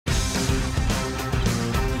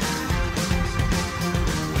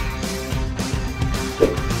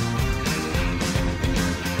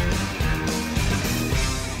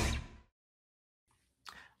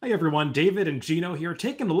Hi everyone, David and Gino here,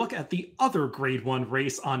 taking a look at the other Grade 1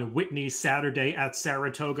 race on Whitney Saturday at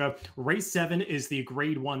Saratoga. Race 7 is the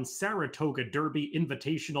Grade 1 Saratoga Derby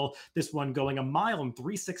Invitational. This one going a mile and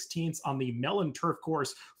 3/16 on the Mellon Turf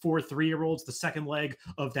Course for 3-year-olds, the second leg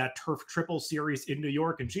of that Turf Triple Series in New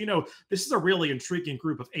York. And Gino, this is a really intriguing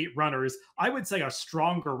group of 8 runners. I would say a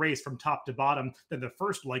stronger race from top to bottom than the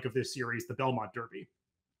first leg of this series, the Belmont Derby.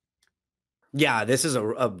 Yeah, this is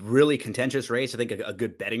a really contentious race. I think a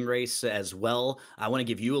good betting race as well. I want to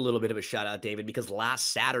give you a little bit of a shout out, David, because last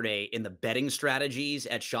Saturday in the betting strategies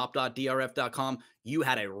at shop.drf.com, you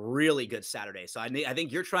had a really good Saturday. So I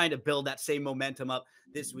think you're trying to build that same momentum up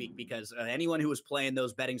this week because anyone who was playing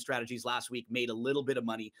those betting strategies last week made a little bit of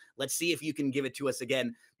money. Let's see if you can give it to us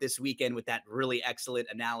again this weekend with that really excellent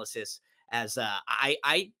analysis as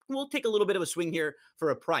I will take a little bit of a swing here for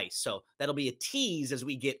a price. So that'll be a tease as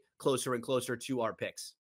we get closer and closer to our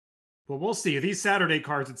picks. Well, we'll see. These Saturday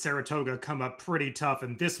cards at Saratoga come up pretty tough,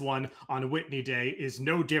 and this one on Whitney Day is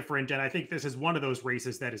no different. And I think this is one of those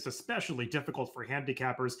races that is especially difficult for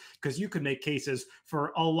handicappers because you can make cases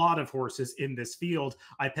for a lot of horses in this field.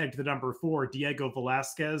 I pegged the number 4, Diego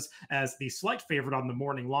Velasquez, as the slight favorite on the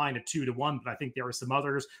morning line at 2-1, but I think there are some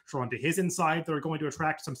others drawn to his inside that are going to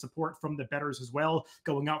attract some support from the bettors as well,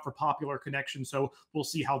 going out for popular connection. So we'll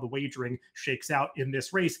see how the wagering shakes out in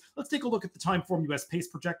this race. Let's take a look at the Timeform US pace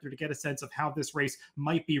projector to get a sense of how this race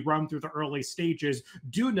might be run through the early stages.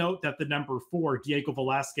 Do note that the number 4, Diego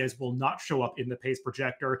Velasquez, will not show up in the pace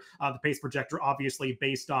projector. The pace projector, obviously,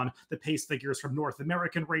 based on the pace figures from North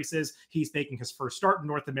American races. He's making his first start in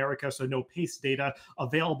North America, so no pace data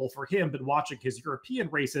available for him. But watching his European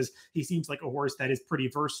races, he seems like a horse that is pretty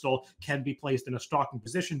versatile, can be placed in a stalking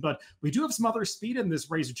position. But we do have some other speed in this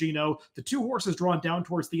race, Gino. The 2 horses drawn down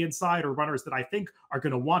towards the inside are runners that I think are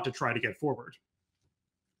going to want to try to get forward.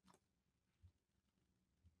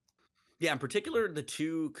 Yeah, in particular, the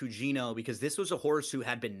 2 Cugino, because this was a horse who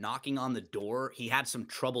had been knocking on the door. He had some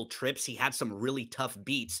trouble trips. He had some really tough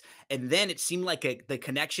beats. And then it seemed like the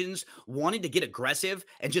connections wanted to get aggressive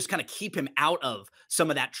and just kind of keep him out of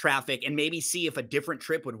some of that traffic and maybe see if a different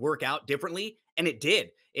trip would work out differently. And it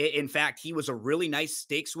did. In fact, he was a really nice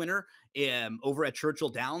stakes winner over at Churchill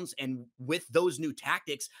Downs. And with those new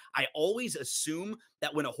tactics, I always assume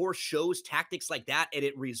that when a horse shows tactics like that and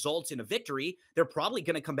it results in a victory, they're probably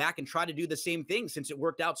going to come back and try to do the same thing since it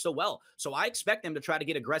worked out so well. So I expect them to try to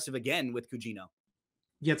get aggressive again with Cugino.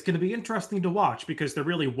 Yeah, it's going to be interesting to watch because there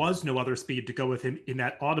really was no other speed to go with him in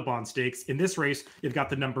that Audubon Stakes. In this race, you've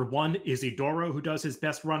got the number 1, Isidoro, who does his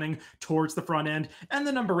best running towards the front end, and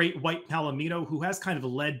the number 8, White Palomino, who has kind of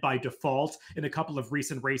led by default in a couple of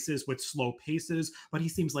recent races with slow paces, but he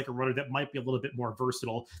seems like a runner that might be a little bit more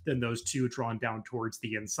versatile than those 2 drawn down towards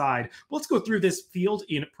the inside. Well, let's go through this field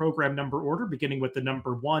in program number order, beginning with the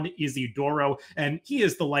number 1, Isidoro, and he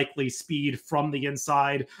is the likely speed from the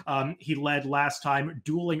inside. He led last time,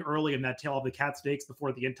 dueling early in that tail of the cat stakes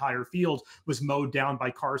before the entire field was mowed down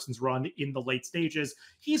by Carson's run in the late stages.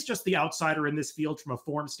 He's just the outsider in this field from a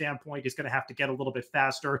form standpoint. He's going to have to get a little bit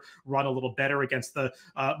faster, run a little better against the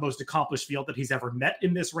most accomplished field that he's ever met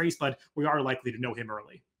in this race, but we are likely to know him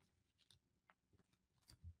early.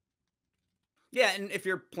 Yeah, and if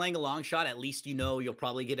you're playing a long shot, at least you know you'll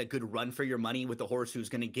probably get a good run for your money with the horse who's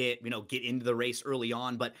going to get into the race early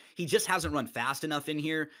on. But he just hasn't run fast enough in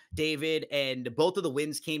here, David. And both of the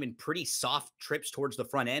wins came in pretty soft trips towards the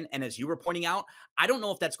front end. And as you were pointing out, I don't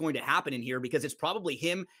know if that's going to happen in here because it's probably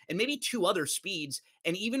him and maybe 2 other speeds.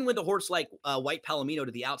 And even with a horse like White Palomino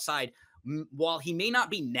to the outside, while he may not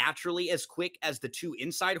be naturally as quick as the 2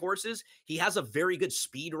 inside horses, he has a very good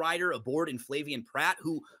speed rider aboard in Flavian Pratt,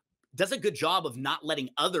 who does a good job of not letting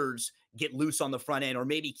others get loose on the front end or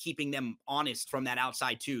maybe keeping them honest from that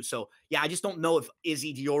outside too. So yeah, I just don't know if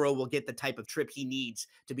Izzy Dioro will get the type of trip he needs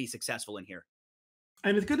to be successful in here.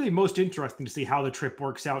 And it's going to be most interesting to see how the trip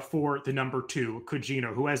works out for the number 2,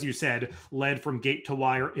 Cugino, who, as you said, led from gate to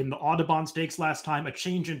wire in the Audubon Stakes last time. A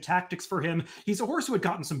change in tactics for him. He's a horse who had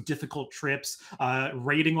gotten some difficult trips,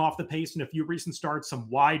 raiding off the pace in a few recent starts, some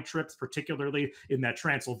wide trips, particularly in that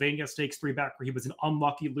Transylvania Stakes 3-back where he was an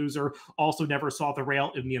unlucky loser. Also never saw the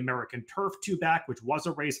rail in the American Turf 2-back, which was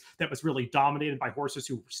a race that was really dominated by horses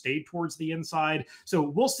who stayed towards the inside. So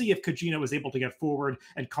we'll see if Cugino is able to get forward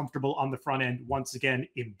and comfortable on the front end once again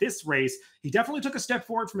in this race. He definitely took a step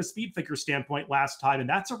forward from a speed figure standpoint last time, and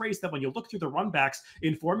that's a race that when you look through the runbacks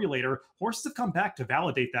in Formulator, horses have come back to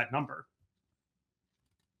validate that number.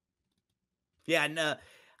 Yeah, and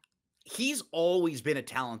He's always been a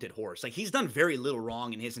talented horse. Like, he's done very little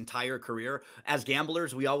wrong in his entire career. As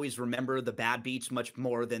gamblers, we always remember the bad beats much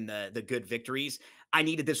more than the good victories. I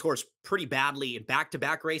needed this horse pretty badly in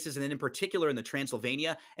back-to-back races, and then in particular in the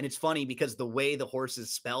Transylvania. And it's funny because the way the horse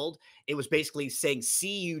is spelled, it was basically saying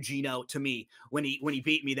 "See you, Gino" to me when he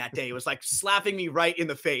beat me that day. It was like slapping me right in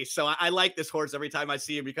the face. So I like this horse. Every time I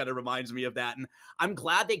see him, he kind of reminds me of that. And I'm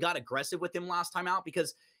glad they got aggressive with him last time out,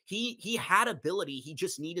 because he had ability. He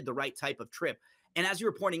just needed the right type of trip. And as you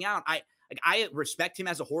were pointing out, I respect him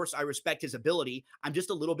as a horse. I respect his ability. I'm just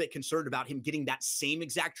a little bit concerned about him getting that same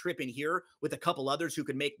exact trip in here with a couple others who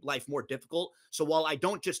could make life more difficult. So while I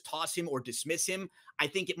don't just toss him or dismiss him, I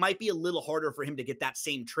think it might be a little harder for him to get that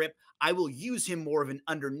same trip. I will use him more of an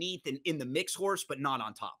underneath and in the mix horse, but not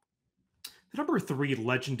on top. The number 3,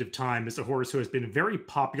 Legend of Time, is a horse who has been very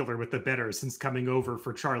popular with the bettors since coming over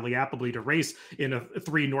for Charlie Appleby to race in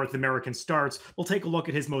 3 North American starts. We'll take a look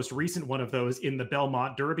at his most recent one of those in the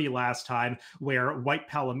Belmont Derby last time, where White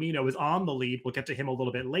Palomino is on the lead. We'll get to him a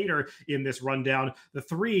little bit later in this rundown. The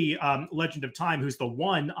 3, Legend of Time, who's the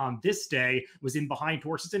 1 on this day, was in behind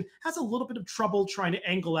horses and has a little bit of trouble trying to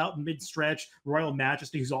angle out mid-stretch. Royal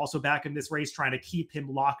Majesty, who's also back in this race, trying to keep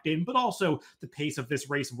him locked in, but also the pace of this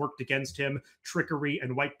race worked against him. Trickery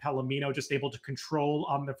and White Palomino just able to control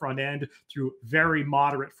on the front end through very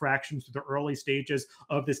moderate fractions through the early stages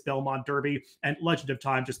of this Belmont Derby. And Legend of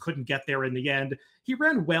Time just couldn't get there in the end. He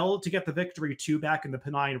ran well to get the victory too back in the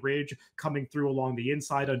Pennine Ridge, coming through along the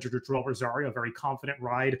inside under Joel Rosario. A very confident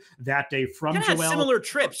ride that day from Kind of has Joel. similar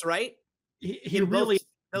trips, right? He really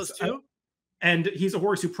those two. And he's a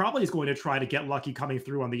horse who probably is going to try to get lucky coming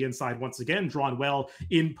through on the inside once again, drawn well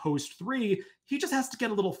in post 3. He just has to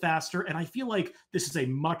get a little faster, and I feel like this is a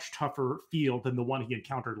much tougher field than the one he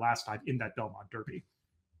encountered last time in that Belmont Derby.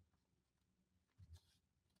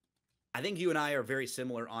 I think you and I are very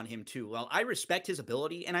similar on him too. Well, I respect his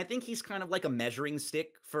ability, and I think he's kind of like a measuring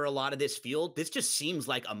stick for a lot of this field. This just seems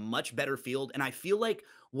like a much better field, and I feel like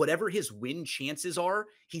whatever his win chances are,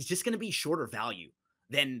 he's just going to be shorter value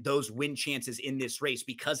than those win chances in this race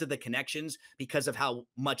because of the connections, because of how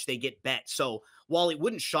much they get bet. So while it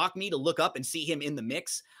wouldn't shock me to look up and see him in the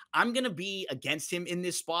mix, I'm going to be against him in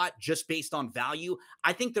this spot just based on value.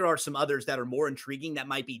 I think there are some others that are more intriguing that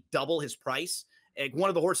might be double his price. Like one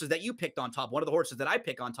of the horses that you picked on top, one of the horses that I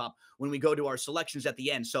pick on top when we go to our selections at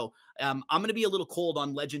the end. So I'm going to be a little cold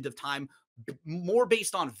on Legend of Time, more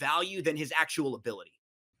based on value than his actual ability.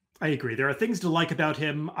 I agree. There are things to like about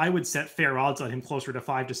him. I would set fair odds on him closer to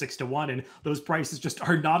 5 to 6 to 1, and those prices just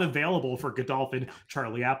are not available for Godolphin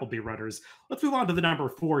Charlie Appleby runners. Let's move on to the number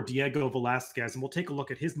 4, Diego Velasquez, and we'll take a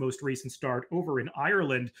look at his most recent start over in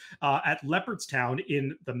Ireland at Leopardstown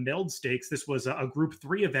in the Meld Stakes. This was a Group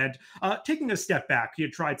 3 event. Taking a step back, he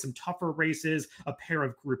had tried some tougher races, a pair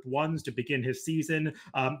of Group 1s to begin his season.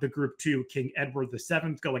 The Group 2, King Edward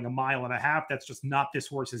VII, going 1.5 miles. That's just not this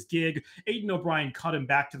horse's gig. Aidan O'Brien cut him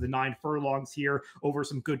back to the 9 furlongs here over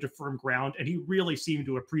some good to firm ground, and he really seemed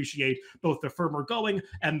to appreciate both the firmer going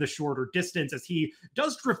and the shorter distance, as he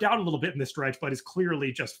does drift out a little bit in the stretch, but is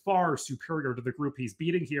clearly just far superior to the group he's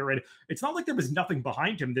beating here. And it's not like there was nothing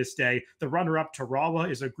behind him this day. The runner-up Tarawa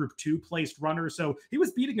is a Group 2 placed runner, so he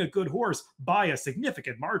was beating a good horse by a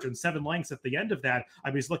significant margin, 7 lengths at the end of that. I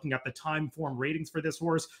was looking at the time form ratings for this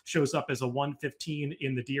horse, shows up as a 115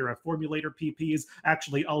 in the DRF formulator PPs,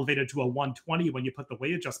 actually elevated to a 120 when you put the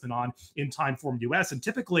weight adjustment on in time form US. And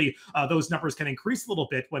typically those numbers can increase a little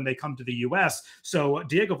bit when they come to the US. So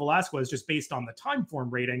Diego Velasquez, just based on the time form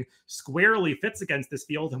rating, squarely fits against this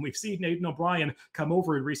field. And we've seen Aidan O'Brien come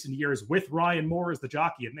over in recent years with Ryan Moore as the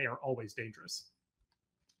jockey, and they are always dangerous.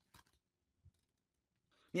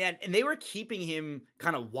 Yeah, and they were keeping him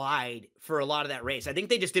kind of wide for a lot of that race. I think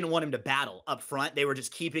they just didn't want him to battle up front. They were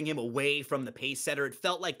just keeping him away from the pace setter. It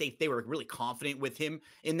felt like they were really confident with him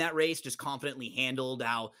in that race, just confidently handled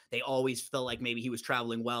how they always felt like maybe he was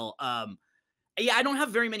traveling well. Yeah, I don't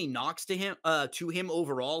have very many knocks to him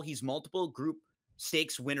overall. He's multiple Group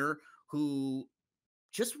Stakes winner who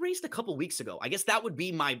just raced a couple weeks ago. I guess that would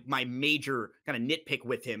be my major kind of nitpick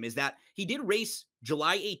with him, is that he did race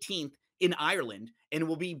July 18th in Ireland and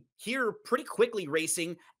will be here pretty quickly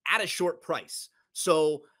racing at a short price.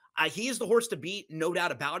 So he is the horse to beat, no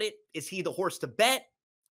doubt about it. Is he the horse to bet?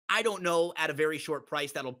 I don't know. At a very short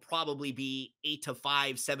price, that'll probably be 8 to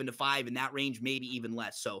 5, 7 to 5 in that range, maybe even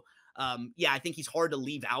less. So yeah, I think he's hard to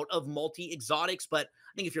leave out of multi-exotics, but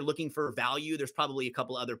I think if you're looking for value, there's probably a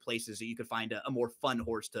couple other places that you could find a more fun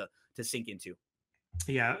horse to sink into.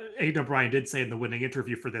 Yeah, Aiden O'Brien did say in the winning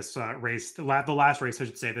interview for this race, the last race, I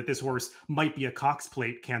should say, that this horse might be a Cox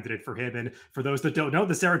Plate candidate for him. And for those that don't know,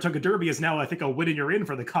 the Saratoga Derby is now, I think, a win and you're in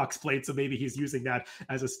for the Cox Plate. So maybe he's using that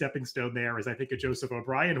as a stepping stone there, as I think a Joseph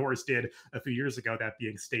O'Brien horse did a few years ago, that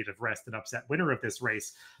being State of Rest, an upset winner of this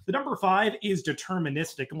race. The number 5 is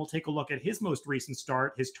Deterministic, and we'll take a look at his most recent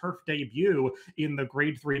start, his turf debut in the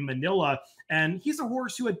Grade 3 Manila. And he's a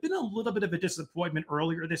horse who had been a little bit of a disappointment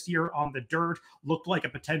earlier this year on the dirt, looked like a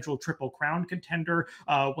potential Triple Crown contender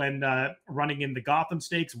when running in the Gotham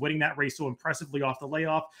Stakes, winning that race so impressively off the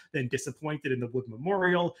layoff, then disappointed in the Wood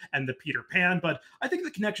Memorial and the Peter Pan. But I think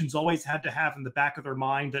the connections always had to have in the back of their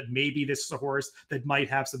mind that maybe this is a horse that might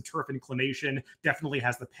have some turf inclination, definitely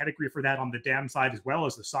has the pedigree for that on the dam side, as well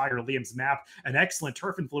as the sire, Liam's Map, an excellent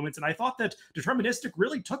turf influence. And I thought that Deterministic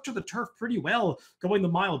really took to the turf pretty well going the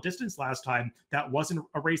mile distance last time. That wasn't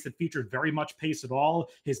a race that featured very much pace at all.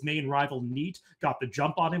 His main rival, Neat, got the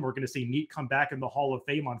jump on him. We're going to see Neat come back in the Hall of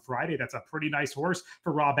Fame on Friday. That's a pretty nice horse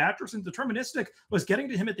for Rob Atterson. Deterministic was getting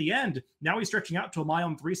to him at the end. Now he's stretching out to a mile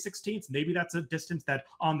and 3/16. Maybe that's a distance that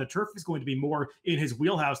on the turf is going to be more in his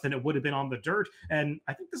wheelhouse than it would have been on the dirt. And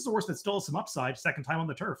I think this is a horse that still has some upside second time on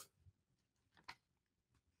the turf.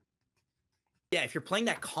 Yeah, if you're playing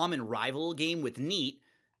that common rival game with Neat,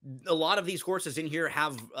 a lot of these horses in here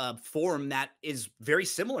have a form that is very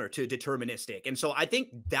similar to Deterministic. And so I think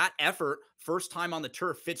that effort, first time on the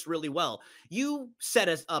turf, fits really well. You set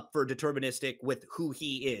us up for Deterministic with who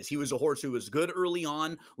he is. He was a horse who was good early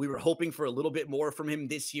on. We were hoping for a little bit more from him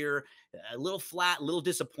this year. A little flat, a little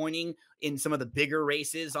disappointing in some of the bigger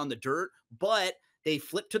races on the dirt, but they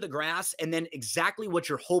flip to the grass, and then exactly what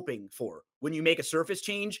you're hoping for. When you make a surface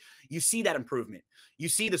change, you see that improvement. You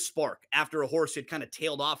see the spark after a horse had kind of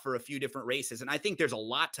tailed off for a few different races. And I think there's a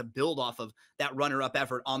lot to build off of that runner-up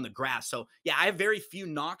effort on the grass. So yeah, I have very few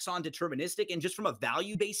knocks on Deterministic. And just from a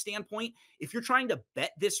value-based standpoint, if you're trying to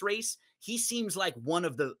bet this race, he seems like one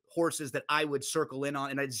of the horses that I would circle in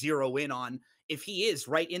on and I'd zero in on. If he is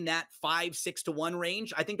right in that 5-6 to 1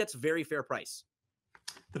 range, I think that's a very fair price.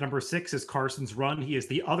 The number 6 is Carson's Run. He is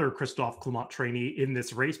the other Christophe Clement trainee in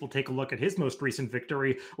this race. We'll take a look at his most recent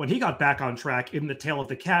victory when he got back on track in the Tail of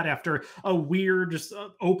the Cat after a weird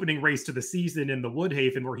opening race to the season in the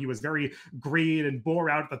Woodhaven, where he was very green and bore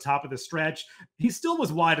out at the top of the stretch. He still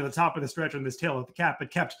was wide at the top of the stretch on this Tail of the Cat, but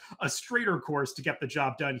kept a straighter course to get the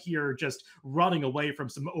job done here, just running away from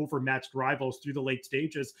some overmatched rivals through the late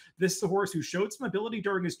stages. This is a horse who showed some ability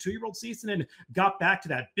during his 2-year-old season and got back to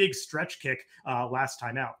that big stretch kick last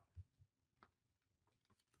time out.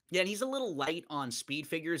 Yeah, and he's a little light on speed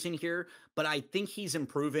figures in here, but I think he's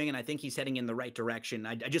improving and I think he's heading in the right direction.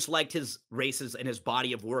 I just liked his races and his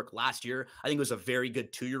body of work last year. I think it was a very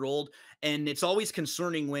good 2-year-old. And it's always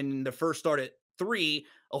concerning when the first start at 3,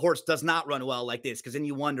 a horse does not run well like this, because then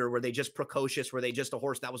you wonder, were they just precocious? Were they just a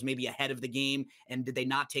horse that was maybe ahead of the game? And did they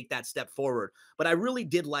not take that step forward? But I really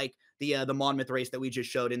did like the Monmouth race that we just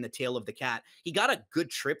showed in the Tail of the Cat. He got a good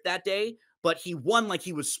trip that day, but he won like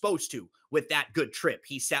he was supposed to with that good trip.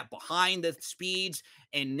 He sat behind the speeds,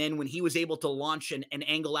 and then when he was able to launch an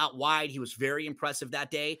angle out wide, he was very impressive that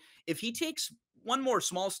day. If he takes one more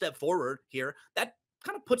small step forward here, that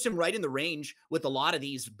kind of puts him right in the range with a lot of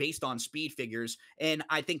these based on speed figures. And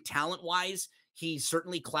I think talent-wise, he's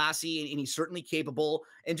certainly classy and he's certainly capable.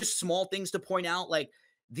 And just small things to point out, like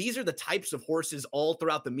these are the types of horses all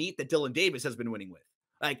throughout the meet that Dylan Davis has been winning with.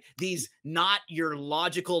 Like these, not your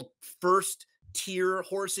logical first tier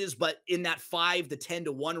horses, but in that 5 to 10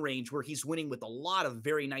 to 1 range where he's winning with a lot of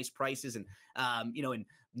very nice prices and,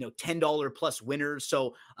 $10 plus winners.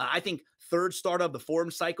 So I think third start of the form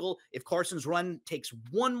cycle, if Carson's Run takes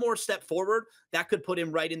one more step forward, that could put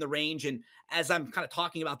him right in the range. And as I'm kind of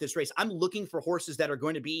talking about this race, I'm looking for horses that are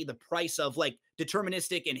going to be the price of like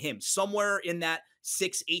Deterministic and him, somewhere in that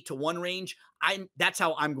 6-8 to 1 range. That's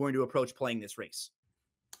how I'm going to approach playing this race.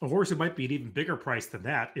 A horse who might be an even bigger price than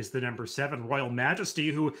that is the number 7 Royal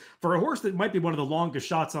Majesty, who, for a horse that might be one of the longest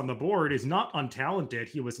shots on the board, is not untalented.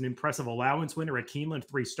 He was an impressive allowance winner at Keeneland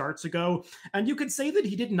 3 starts ago, and you could say that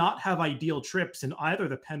he did not have ideal trips in either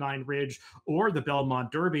the Pennine Ridge or the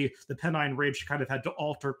Belmont Derby. The Pennine Ridge kind of had to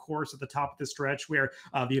alter course at the top of the stretch, where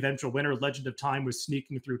the eventual winner, Legend of Time, was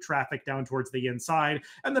sneaking through traffic down towards the inside.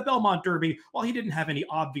 And the Belmont Derby, while he didn't have any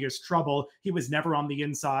obvious trouble, he was never on the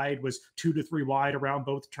inside, was 2 to 3 wide around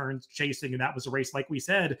both turns chasing, and that was a race, like we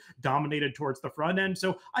said, dominated towards the front end.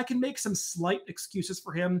 So I can make some slight excuses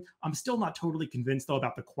for him. I'm still not totally convinced, though,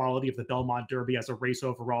 about the quality of the Belmont Derby as a race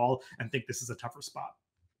overall, and think this is a tougher spot.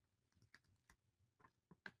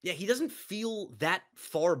 Yeah, he doesn't feel that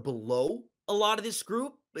far below a lot of this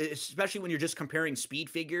group, especially when you're just comparing speed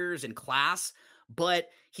figures and class. but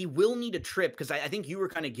he will need a trip because I think you were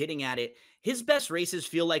kind of getting at it. His best races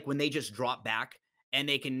feel like when they just drop back and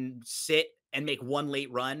they can sit and make one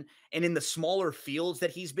late run. And in the smaller fields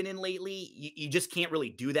that he's been in lately, you just can't really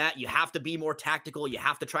do that. You have to be more tactical. You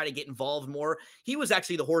have to try to get involved more. He was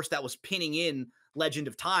actually the horse that was pinning in Legend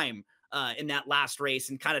of Time in that last race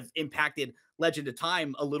and kind of impacted Legend of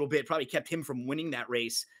Time a little bit, probably kept him from winning that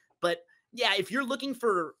race. But yeah, if you're looking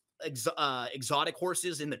for exotic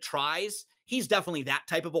horses in the tries, he's definitely that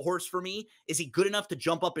type of a horse for me. Is he good enough to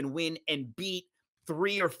jump up and win and beat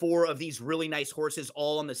 3 or 4 of these really nice horses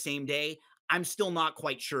all on the same day? I'm still not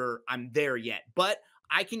quite sure I'm there yet, but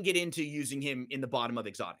I can get into using him in the bottom of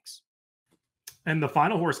exotics. And the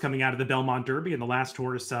final horse coming out of the Belmont Derby, and the last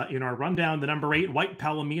horse in our rundown, the number 8, White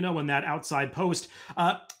Palomino, in that outside post.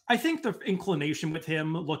 I think the inclination with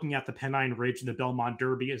him, looking at the Pennine Ridge in the Belmont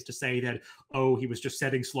Derby, is to say that, oh, he was just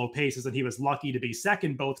setting slow paces and he was lucky to be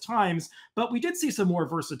second both times. But we did see some more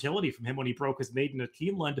versatility from him when he broke his maiden at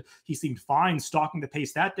Keeneland. He seemed fine stalking the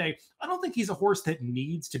pace that day. I don't think he's a horse that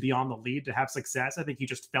needs to be on the lead to have success. I think he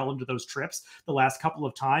just fell into those trips the last couple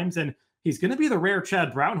of times. And he's going to be the rare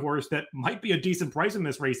Chad Brown horse that might be a decent price in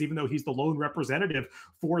this race, even though he's the lone representative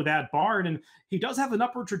for that barn. And he does have an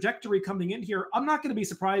upward trajectory coming in here. I'm not going to be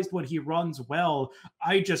surprised when he runs well.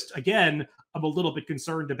 I just, again, I'm a little bit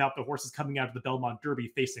concerned about the horses coming out of the Belmont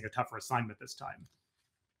Derby facing a tougher assignment this time.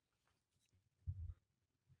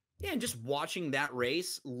 Yeah, and just watching that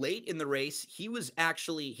race, late in the race, he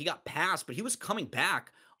got passed, but he was coming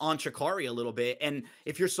back on Chikari a little bit. And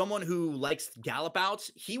if you're someone who likes gallop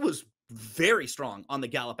outs, he was very strong on the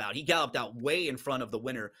gallop out. He galloped out way in front of the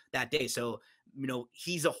winner that day. So,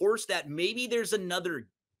 he's a horse that maybe there's another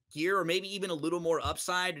gear or maybe even a little more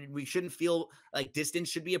upside. We shouldn't feel like distance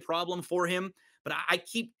should be a problem for him. But I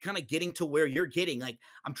keep kind of getting to where you're getting. Like,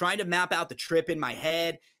 I'm trying to map out the trip in my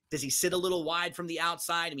head. Does he sit a little wide from the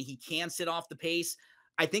outside? I mean, he can sit off the pace.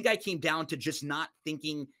 I think I came down to just not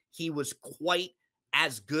thinking he was quite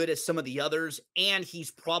as good as some of the others, and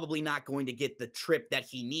he's probably not going to get the trip that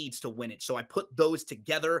he needs to win it. So I put those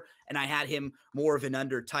together, and I had him more of an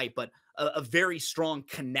under type, but a very strong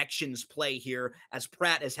connections play here, as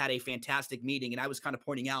Pratt has had a fantastic meeting. And I was kind of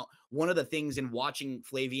pointing out one of the things in watching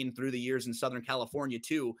Flavian through the years in Southern California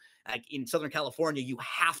too, like in Southern California, you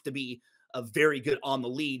have to be a very good on the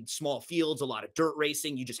lead, small fields, a lot of dirt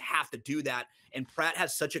racing. You just have to do that. And Pratt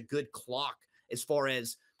has such a good clock as far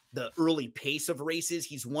as the early pace of races.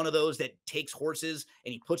 He's one of those that takes horses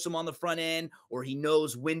and he puts them on the front end, or he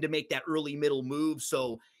knows when to make that early middle move.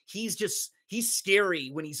 So he's scary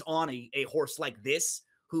when he's on a horse like this,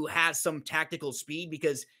 who has some tactical speed,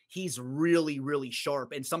 because he's really, really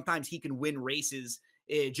sharp. And sometimes he can win races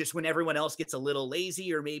just when everyone else gets a little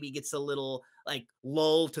lazy or maybe gets a little like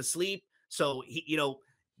lull to sleep. So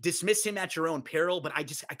dismiss him at your own peril, but I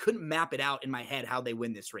couldn't map it out in my head how they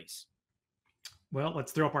win this race. Well,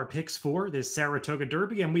 let's throw up our picks for this Saratoga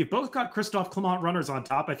Derby, and we've both got Christophe Clement runners on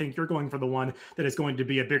top. I think you're going for the one that is going to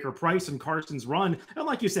be a bigger price in Carson's run. And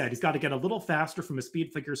like you said, he's got to get a little faster from a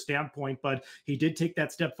speed figure standpoint, but he did take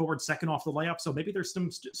that step forward second off the layup, so maybe there's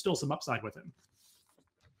still some upside with him.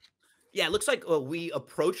 Yeah, it looks like we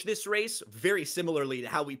approach this race very similarly to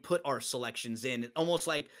how we put our selections in. Almost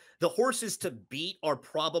like the horses to beat are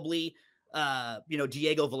probably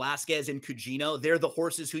Diego Velasquez and Cugino. They're the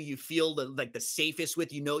horses who you feel the safest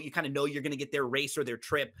with. You kind of know you're going to get their race or their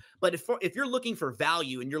trip. But if you're looking for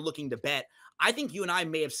value and you're looking to bet, I think you and I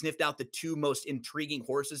may have sniffed out the 2 most intriguing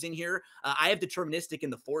horses in here. I have Deterministic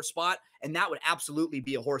in the 4 spot, and that would absolutely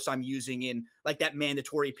be a horse I'm using in like that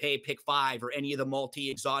mandatory pay pick 5 or any of the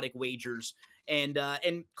multi-exotic wagers. And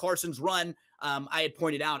Carson's run, I had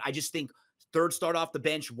pointed out, I just think third start off the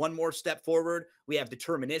bench, one more step forward. We have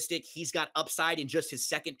Deterministic. He's got upside in just his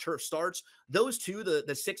second turf starts. Those two,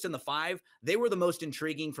 the 6 and the 5, they were the most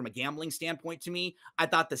intriguing from a gambling standpoint to me. I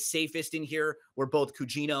thought the safest in here were both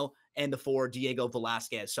Cugino and the 4, Diego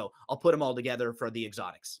Velasquez. So I'll put them all together for the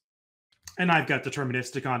exotics. And I've got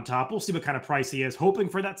Deterministic on top. We'll see what kind of price he is. Hoping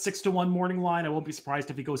for that 6-1 morning line. I won't be surprised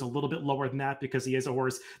if he goes a little bit lower than that, because he is a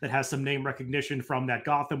horse that has some name recognition from that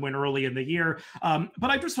Gotham win early in the year. But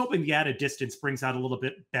I'm just hoping the added distance brings out a little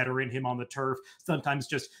bit better in him on the turf. Sometimes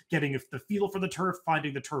just getting the feel for the turf,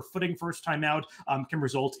 finding the turf footing first time out can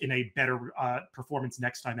result in a better performance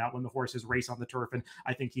next time out when the horses race on the turf. And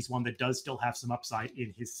I think he's one that does still have some upside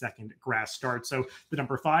in his second grass start. So the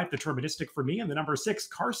number 5, Deterministic for me, and the number 6,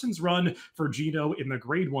 Carson's Run for Gino in the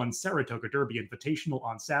Grade 1 Saratoga Derby Invitational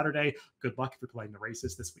on Saturday. Good luck if you're playing the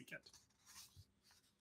races this weekend.